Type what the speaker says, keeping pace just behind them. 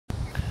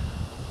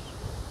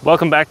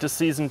Welcome back to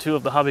Season 2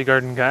 of the Hobby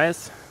Garden,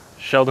 guys.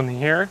 Sheldon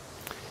here.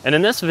 And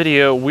in this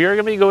video, we are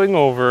going to be going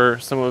over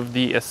some of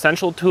the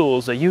essential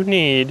tools that you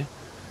need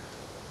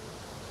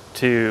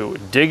to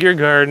dig your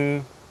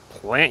garden,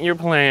 plant your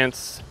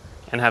plants,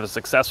 and have a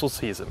successful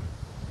season.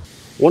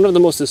 One of the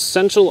most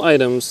essential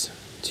items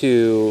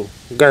to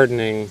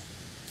gardening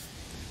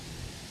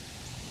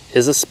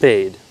is a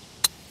spade.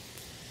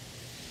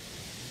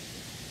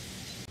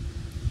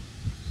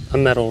 A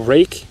metal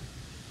rake,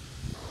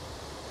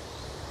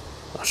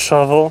 a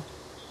shovel,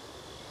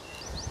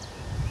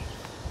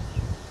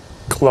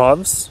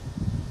 gloves,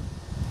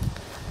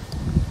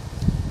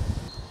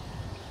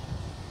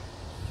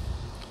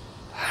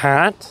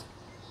 hat,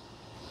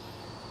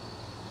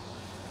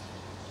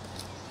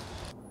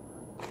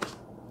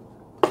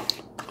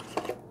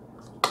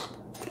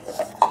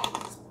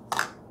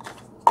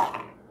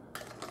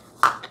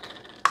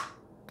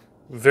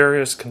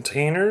 various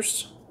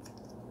containers,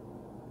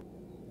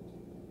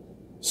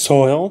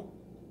 soil,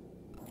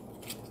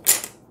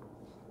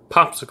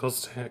 popsicle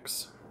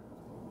sticks,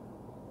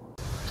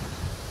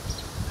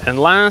 and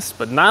last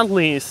but not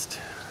least,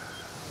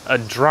 a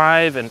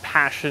drive and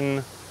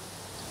passion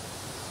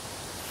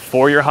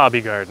for your hobby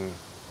garden.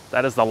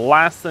 That is the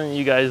last thing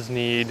you guys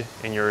need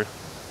in your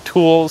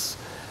tools.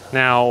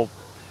 Now,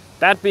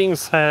 that being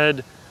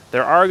said,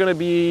 there are going to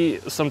be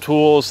some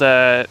tools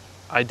that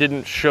I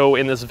didn't show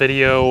in this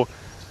video,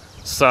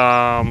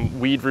 some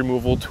weed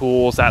removal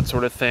tools, that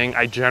sort of thing.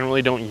 I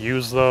generally don't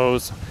use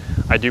those.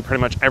 I do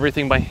pretty much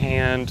everything by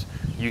hand.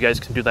 You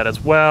guys can do that as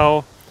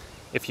well.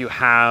 If you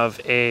have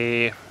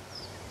a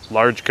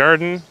large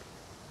garden,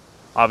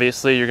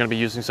 obviously you're going to be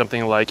using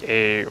something like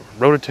a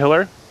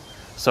rototiller.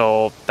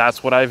 So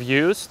that's what I've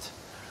used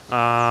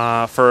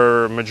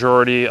for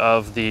majority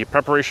of the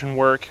preparation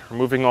work,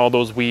 removing all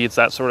those weeds,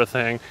 that sort of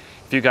thing.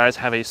 If you guys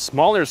have a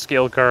smaller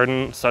scale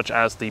garden, such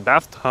as the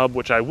bathtub,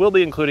 which I will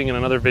be including in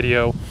another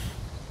video,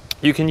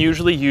 you can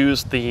usually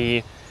use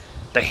the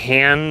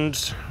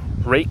hand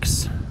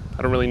rakes.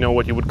 I don't really know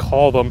what you would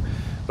call them,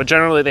 but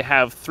generally they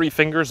have 3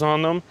 fingers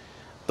on them.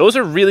 Those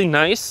are really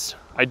nice.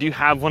 I do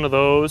have one of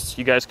those.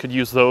 You guys could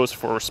use those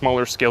for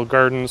smaller scale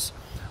gardens.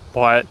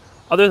 But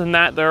other than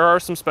that, there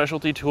are some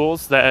specialty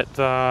tools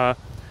that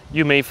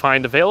you may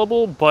find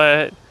available,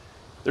 but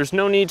there's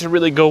no need to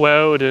really go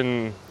out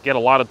and get a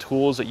lot of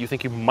tools that you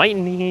think you might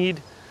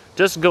need.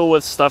 Just go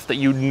with stuff that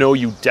you know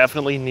you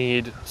definitely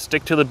need.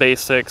 Stick to the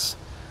basics.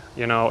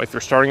 You know, if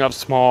you're starting off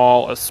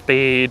small, a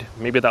spade,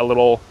 maybe that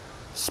little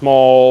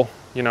small,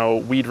 you know,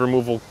 weed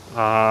removal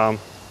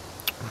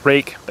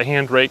rake, the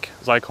hand rake,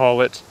 as I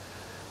call it.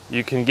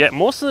 You can get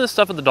most of this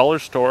stuff at the dollar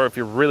store if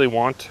you really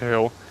want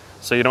to,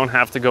 so you don't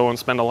have to go and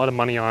spend a lot of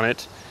money on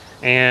it.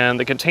 And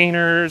the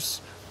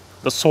containers,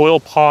 the soil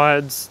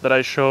pods that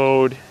I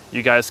showed,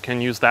 you guys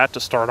can use that to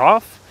start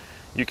off.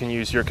 You can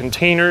use your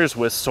containers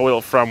with soil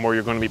from where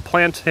you're going to be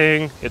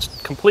planting. It's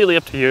completely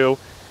up to you.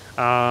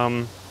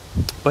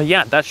 But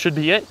yeah, that should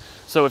be it.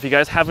 So if you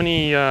guys have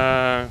any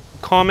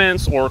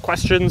comments or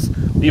questions,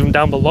 leave them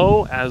down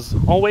below as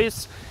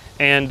always.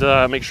 And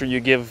make sure you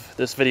give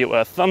this video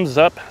a thumbs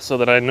up so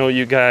that I know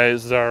you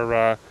guys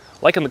are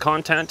liking the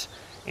content.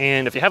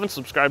 And if you haven't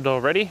subscribed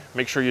already,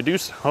 make sure you do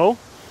so.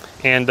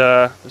 And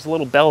there's a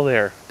little bell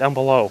there down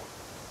below.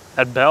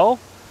 That bell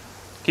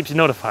keeps you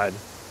notified.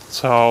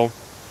 So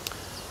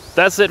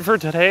that's it for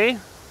today.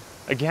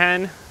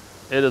 Again,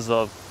 it is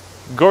a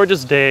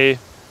gorgeous day.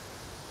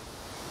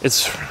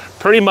 It's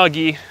pretty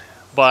muggy,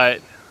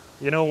 but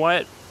you know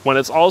what? When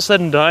it's all said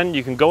and done,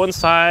 you can go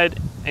inside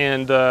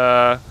and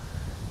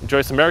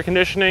enjoy some air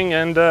conditioning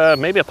and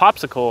maybe a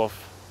popsicle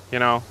if, you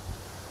know,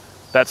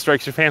 that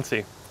strikes your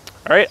fancy.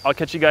 All right, I'll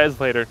catch you guys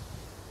later.